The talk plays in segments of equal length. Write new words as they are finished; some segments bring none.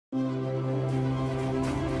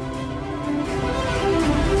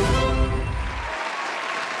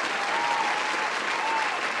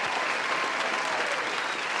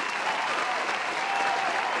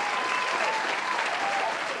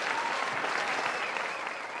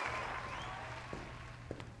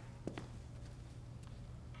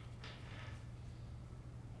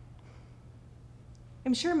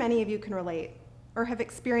I'm sure many of you can relate or have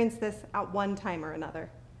experienced this at one time or another.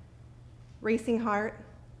 Racing heart,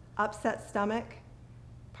 upset stomach,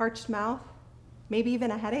 parched mouth, maybe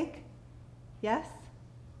even a headache? Yes?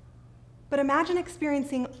 But imagine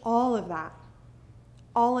experiencing all of that,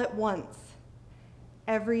 all at once,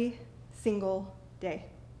 every single day.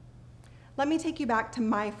 Let me take you back to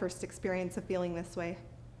my first experience of feeling this way.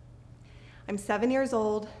 I'm 7 years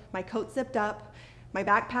old, my coat's zipped up, my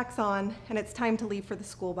backpack's on, and it's time to leave for the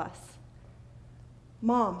school bus.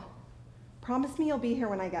 Mom, promise me you'll be here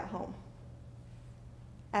when I get home.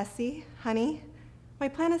 Essie, honey, my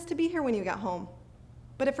plan is to be here when you get home.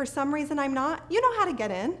 But if for some reason I'm not, you know how to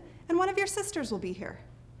get in, and one of your sisters will be here.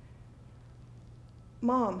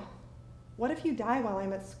 Mom, what if you die while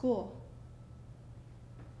I'm at school?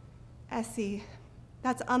 Essie,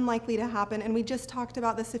 that's unlikely to happen, and we just talked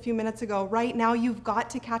about this a few minutes ago. Right now, you've got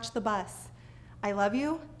to catch the bus. I love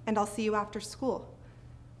you, and I'll see you after school.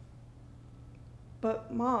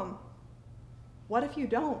 But Mom, what if you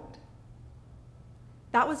don't?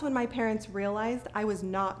 That was when my parents realized I was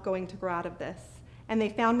not going to grow out of this, and they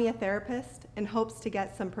found me a therapist in hopes to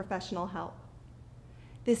get some professional help.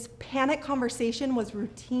 This panic conversation was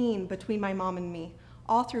routine between my mom and me,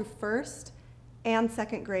 all through first and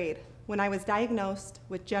second grade, when I was diagnosed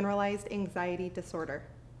with generalized anxiety disorder.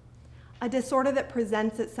 A disorder that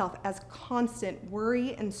presents itself as constant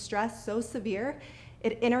worry and stress so severe,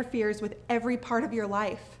 it interferes with every part of your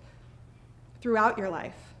life, throughout your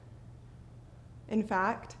life. In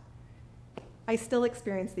fact, I still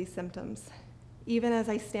experience these symptoms, even as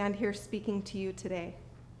I stand here speaking to you today.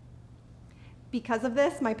 Because of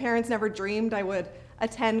this, my parents never dreamed I would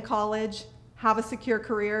attend college, have a secure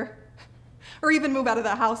career, or even move out of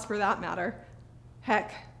the house for that matter.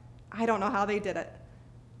 Heck, I don't know how they did it.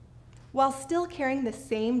 While still carrying the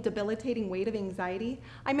same debilitating weight of anxiety,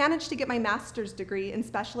 I managed to get my master's degree in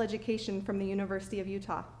special education from the University of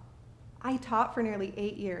Utah. I taught for nearly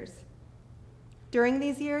 8 years. During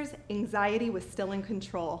these years, anxiety was still in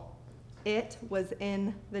control. It was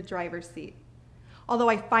in the driver's seat. Although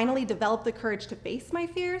I finally developed the courage to face my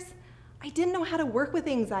fears, I didn't know how to work with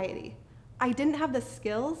anxiety. I didn't have the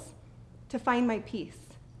skills to find my peace.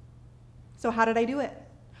 So how did I do it?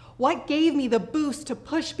 What gave me the boost to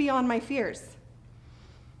push beyond my fears?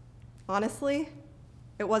 Honestly,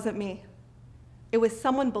 it wasn't me. It was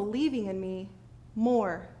someone believing in me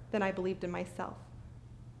more than I believed in myself.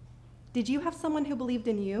 Did you have someone who believed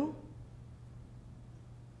in you?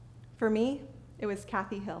 For me, it was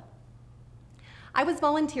Kathy Hill. I was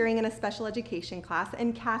volunteering in a special education class,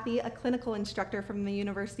 and Kathy, a clinical instructor from the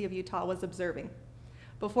University of Utah, was observing.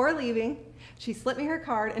 Before leaving, she slipped me her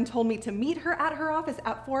card and told me to meet her at her office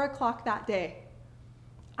at 4 o'clock that day.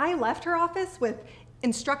 I left her office with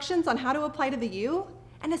instructions on how to apply to the U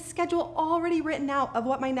and a schedule already written out of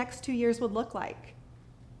what my next 2 years would look like.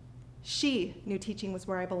 She knew teaching was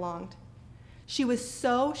where I belonged. She was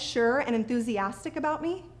so sure and enthusiastic about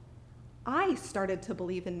me, I started to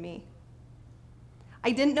believe in me.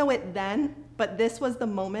 I didn't know it then, but this was the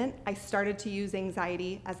moment I started to use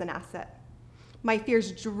anxiety as an asset. My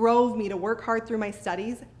fears drove me to work hard through my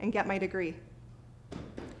studies and get my degree.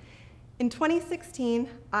 In 2016,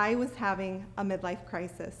 I was having a midlife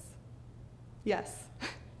crisis. Yes,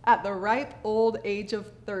 at the ripe old age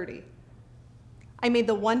of 30. I made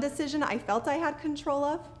the one decision I felt I had control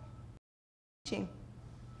of: teaching.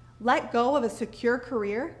 Let go of a secure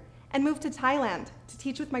career and moved to Thailand to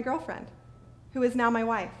teach with my girlfriend, who is now my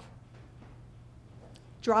wife.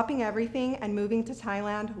 Dropping everything and moving to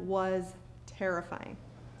Thailand was terrifying.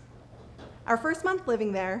 Our first month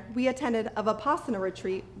living there, we attended a Vipassana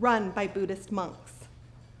retreat run by Buddhist monks.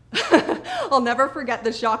 I'll never forget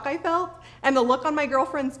the shock I felt and the look on my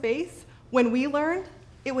girlfriend's face when we learned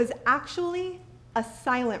it was actually a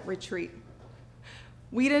silent retreat.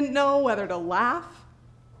 We didn't know whether to laugh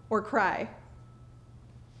or cry.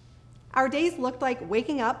 Our days looked like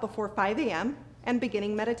waking up before 5 a.m. and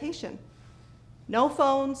beginning meditation. No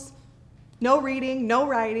phones, no reading, no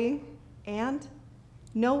writing, and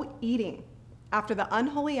no eating after the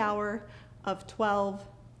unholy hour of 12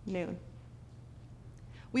 noon.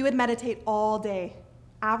 We would meditate all day,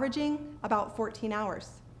 averaging about 14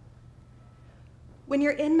 hours. When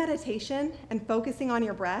you're in meditation and focusing on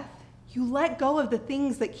your breath, you let go of the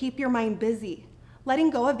things that keep your mind busy,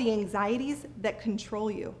 letting go of the anxieties that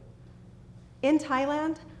control you. In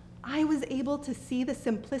Thailand, I was able to see the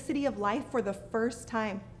simplicity of life for the first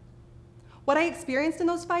time. What I experienced in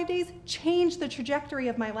those 5 days changed the trajectory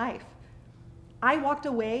of my life. I walked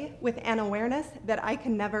away with an awareness that I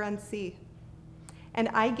can never unsee. And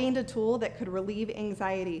I gained a tool that could relieve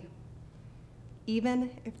anxiety, even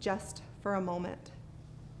if just for a moment.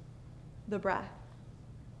 the breath.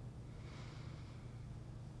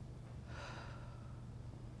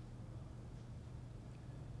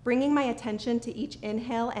 Bringing my attention to each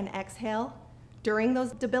inhale and exhale during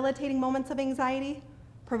those debilitating moments of anxiety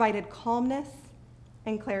provided calmness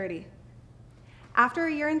and clarity. After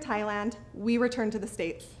a year in Thailand, we returned to the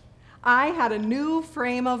States. I had a new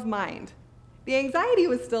frame of mind. The anxiety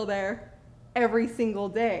was still there every single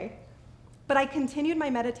day, but I continued my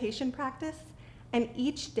meditation practice, and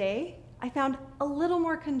each day I found a little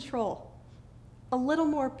more control, a little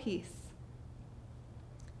more peace.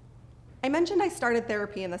 I mentioned I started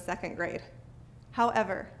therapy in the 2nd grade.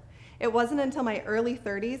 However, it wasn't until my early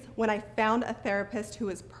 30s when I found a therapist who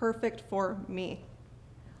was perfect for me.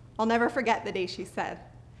 I'll never forget the day she said,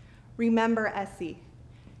 "Remember, Essie,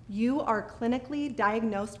 you are clinically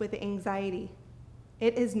diagnosed with anxiety.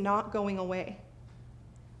 It is not going away.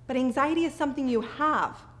 But anxiety is something you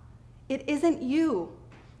have. It isn't you.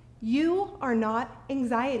 You are not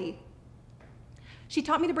anxiety." She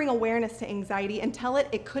taught me to bring awareness to anxiety and tell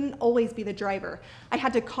it couldn't always be the driver. I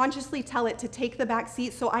had to consciously tell it to take the back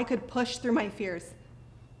seat so I could push through my fears.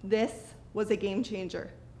 This was a game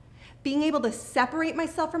changer. Being able to separate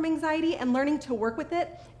myself from anxiety and learning to work with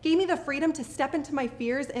it gave me the freedom to step into my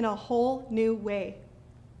fears in a whole new way.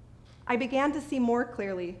 I began to see more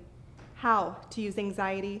clearly how to use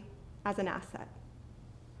anxiety as an asset.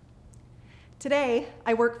 Today,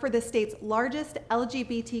 I work for the state's largest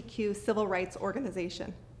LGBTQ civil rights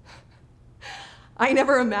organization. I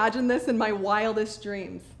never imagined this in my wildest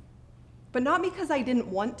dreams, but not because I didn't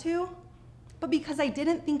want to, but because I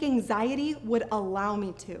didn't think anxiety would allow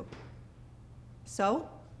me to. So,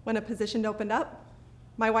 when a position opened up,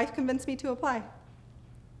 my wife convinced me to apply.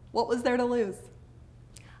 What was there to lose?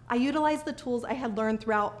 I utilized the tools I had learned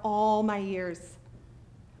throughout all my years.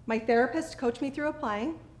 My therapist coached me through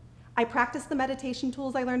applying. I practiced the meditation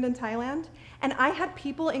tools I learned in Thailand, and I had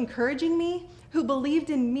people encouraging me who believed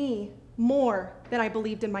in me more than I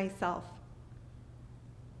believed in myself.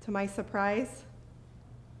 To my surprise,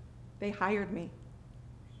 they hired me.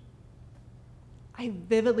 I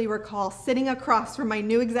vividly recall sitting across from my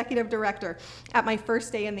new executive director at my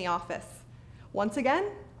first day in the office. Once again,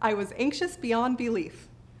 I was anxious beyond belief,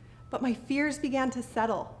 but my fears began to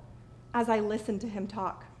settle as I listened to him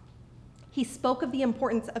talk. He spoke of the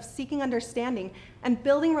importance of seeking understanding and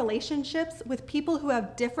building relationships with people who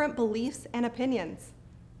have different beliefs and opinions.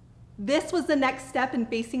 This was the next step in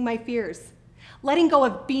facing my fears, letting go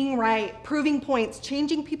of being right, proving points,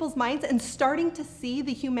 changing people's minds, and starting to see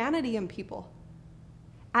the humanity in people.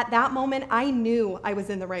 At that moment, I knew I was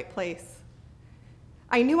in the right place.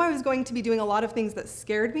 I knew I was going to be doing a lot of things that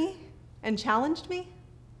scared me and challenged me,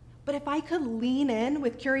 but if I could lean in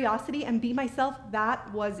with curiosity and be myself,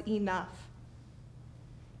 that was enough.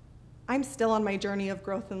 I'm still on my journey of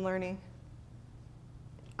growth and learning.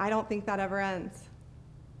 I don't think that ever ends.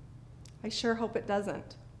 I sure hope it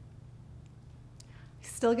doesn't. I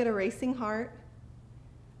still get a racing heart,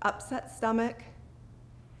 upset stomach,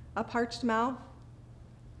 a parched mouth,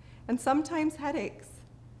 and sometimes headaches.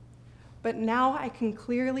 But now I can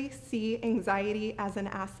clearly see anxiety as an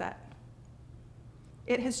asset.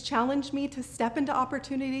 It has challenged me to step into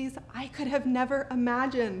opportunities I could have never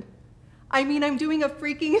imagined. I mean, I'm doing a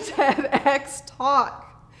freaking TEDx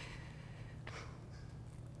talk.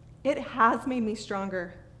 It has made me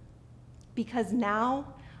stronger because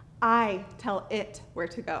now I tell it where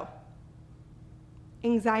to go.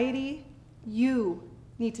 Anxiety, you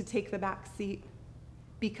need to take the back seat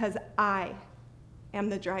because I am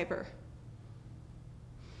the driver.